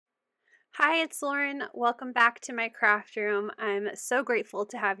Hi, it's Lauren. Welcome back to my craft room. I'm so grateful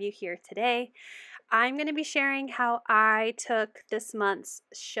to have you here today. I'm going to be sharing how I took this month's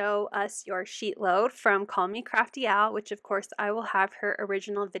Show Us Your Sheet Load from Call Me Crafty Al, which of course I will have her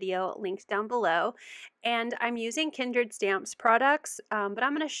original video linked down below. And I'm using Kindred Stamps products, but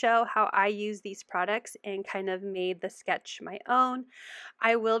I'm going to show how I use these products and kind of made the sketch my own.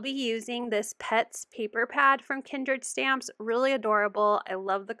 I will be using this Pets paper pad from Kindred Stamps, really adorable. I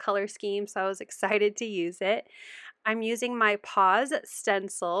love the color scheme, so I was excited to use it. I'm using my Paws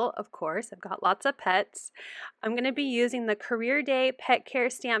stencil, of course. I've got lots of pets. I'm going to be using the Career Day Pet Care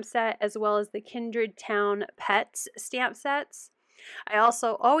stamp set as well as the Kindred Town Pets stamp sets. I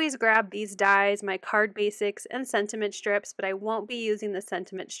also always grab these dies, my card basics and sentiment strips, but I won't be using the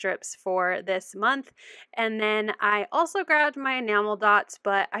sentiment strips for this month. And then I also grabbed my enamel dots,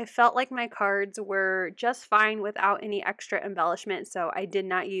 but I felt like my cards were just fine without any extra embellishment, so I did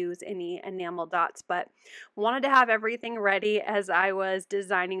not use any enamel dots, but wanted to have everything ready as I was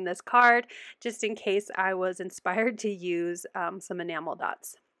designing this card, just in case I was inspired to use some enamel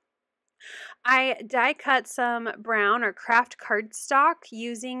dots. I die cut some brown or Kraft cardstock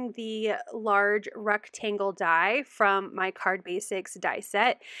using the large rectangle die from my Card Basics die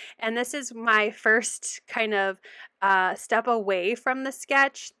set. And this is my first kind of step away from the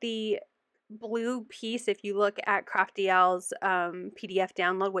sketch. The blue piece, if you look at Crafty Al's PDF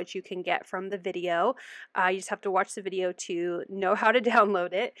download, which you can get from the video, you just have to watch the video to know how to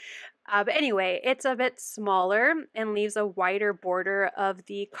download it. But anyway, it's a bit smaller and leaves a wider border of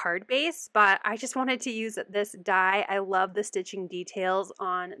the card base, but I just wanted to use this die. I love the stitching details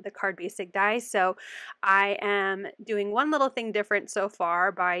on the Card Basic die, so I am doing one little thing different so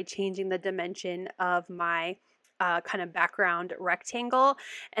far by changing the dimension of my kind of background rectangle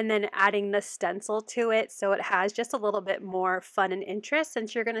and then adding the stencil to it so it has just a little bit more fun and interest,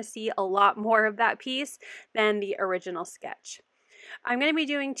 since you're going to see a lot more of that piece than the original sketch. I'm going to be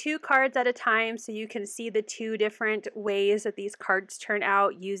doing 2 cards at a time so you can see the 2 different ways that these cards turn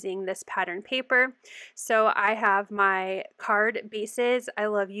out using this pattern paper. So I have my card bases. I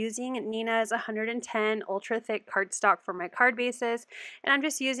love using Nina's 110 ultra thick cardstock for my card bases, and I'm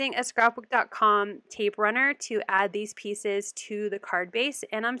just using a scrapbook.com tape runner to add these pieces to the card base,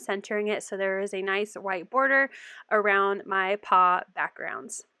 and I'm centering it so there is a nice white border around my paw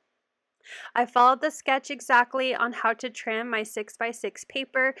backgrounds. I followed the sketch exactly on how to trim my 6x6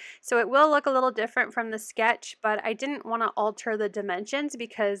 paper, so it will look a little different from the sketch, but I didn't want to alter the dimensions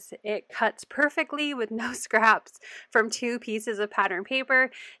because it cuts perfectly with no scraps from 2 pieces of pattern paper.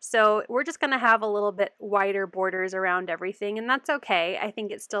 So we're just going to have a little bit wider borders around everything, and that's okay. I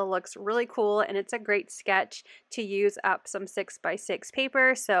think it still looks really cool, and it's a great sketch to use up some 6x6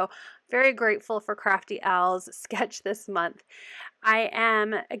 paper. So very grateful for Crafty Al's sketch this month. I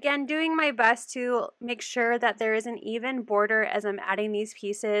am again doing my best to make sure that there is an even border as I'm adding these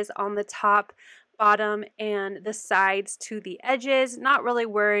pieces on the top, bottom, and the sides to the edges, not really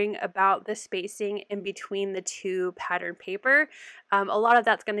worrying about the spacing in between the 2 pattern paper. A lot of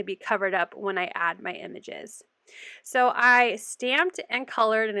that's going to be covered up when I add my images. So I stamped and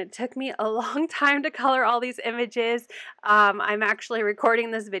colored, and it took me a long time to color all these images. I'm actually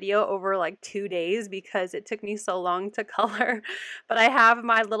recording this video over like 2 days because it took me so long to color. But I have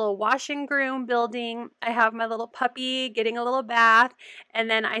my little wash and groom building. I have my little puppy getting a little bath, and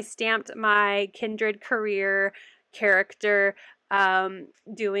then I stamped my Kindred career character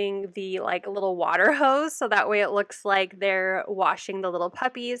doing the like little water hose, so that way it looks like they're washing the little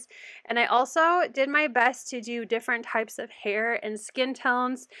puppies. And I also did my best to do different types of hair and skin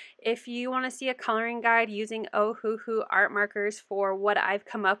tones. If you want to see a coloring guide using Ohuhu art markers for what I've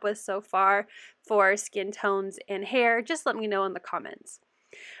come up with so far for skin tones and hair, just let me know in the comments.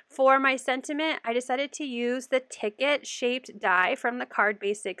 For my sentiment, I decided to use the ticket shaped die from the Card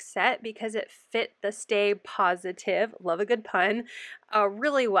Basics set because it fit the Stay Positive, love a good pun,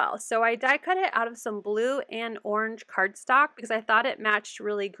 really well. So I die cut it out of some blue and orange cardstock because I thought it matched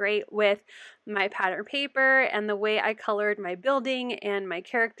really great with my pattern paper and the way I colored my building and my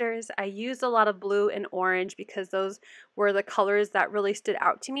characters. I used a lot of blue and orange because those were the colors that really stood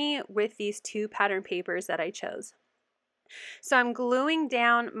out to me with these 2 pattern papers that I chose. So I'm gluing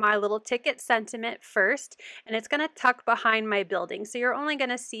down my little ticket sentiment first, and it's going to tuck behind my building. So you're only going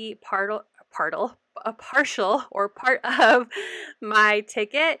to see a partial or part of my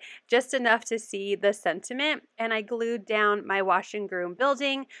ticket, just enough to see the sentiment. And I glued down my wash and groom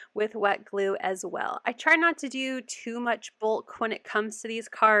building with wet glue as well. I try not to do too much bulk when it comes to these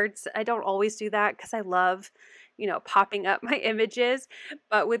cards. I don't always do that because I love popping up my images.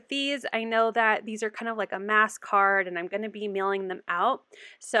 But with these, I know that these are kind of like a mass card and I'm going to be mailing them out.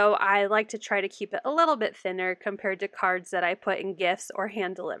 So I like to try to keep it a little bit thinner compared to cards that I put in gifts or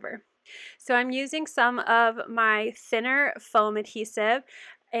hand deliver. So I'm using some of my thinner foam adhesive,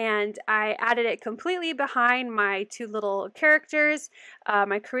 and I added it completely behind my two little characters,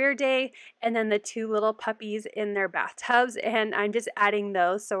 my career day, and then the two little puppies in their bathtubs, and I'm just adding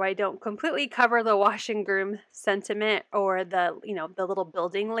those so I don't completely cover the wash and groom sentiment or the the little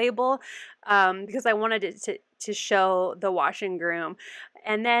building label, because I wanted it to show the wash and groom.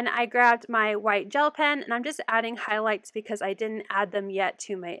 And then I grabbed my white gel pen and I'm just adding highlights because I didn't add them yet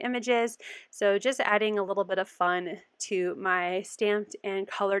to my images. So just adding a little bit of fun to my stamped and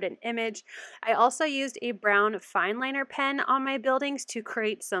colored an image. I also used a brown fine liner pen on my buildings to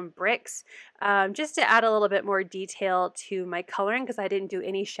create some bricks, just to add a little bit more detail to my coloring because I didn't do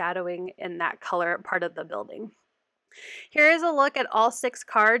any shadowing in that color part of the building. Here is a look at all 6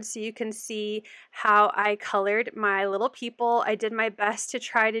 cards so you can see how I colored my little people. I did my best to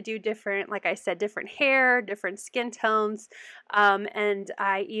try to do different, like I said, different hair, different skin tones, and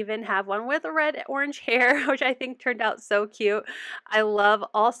I even have one with red orange hair, which I think turned out so cute. I love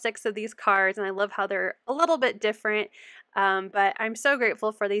all 6 of these cards and I love how they're a little bit different. But I'm so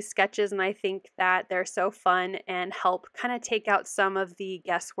grateful for these sketches and I think that they're so fun and help kind of take out some of the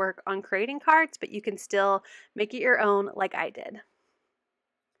guesswork on creating cards, but you can still make it your own like I did.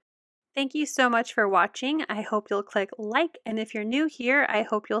 Thank you so much for watching. I hope you'll click like, and if you're new here, I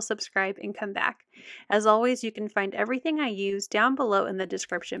hope you'll subscribe and come back. As always, you can find everything I use down below in the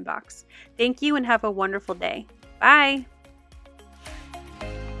description box. Thank you and have a wonderful day. Bye!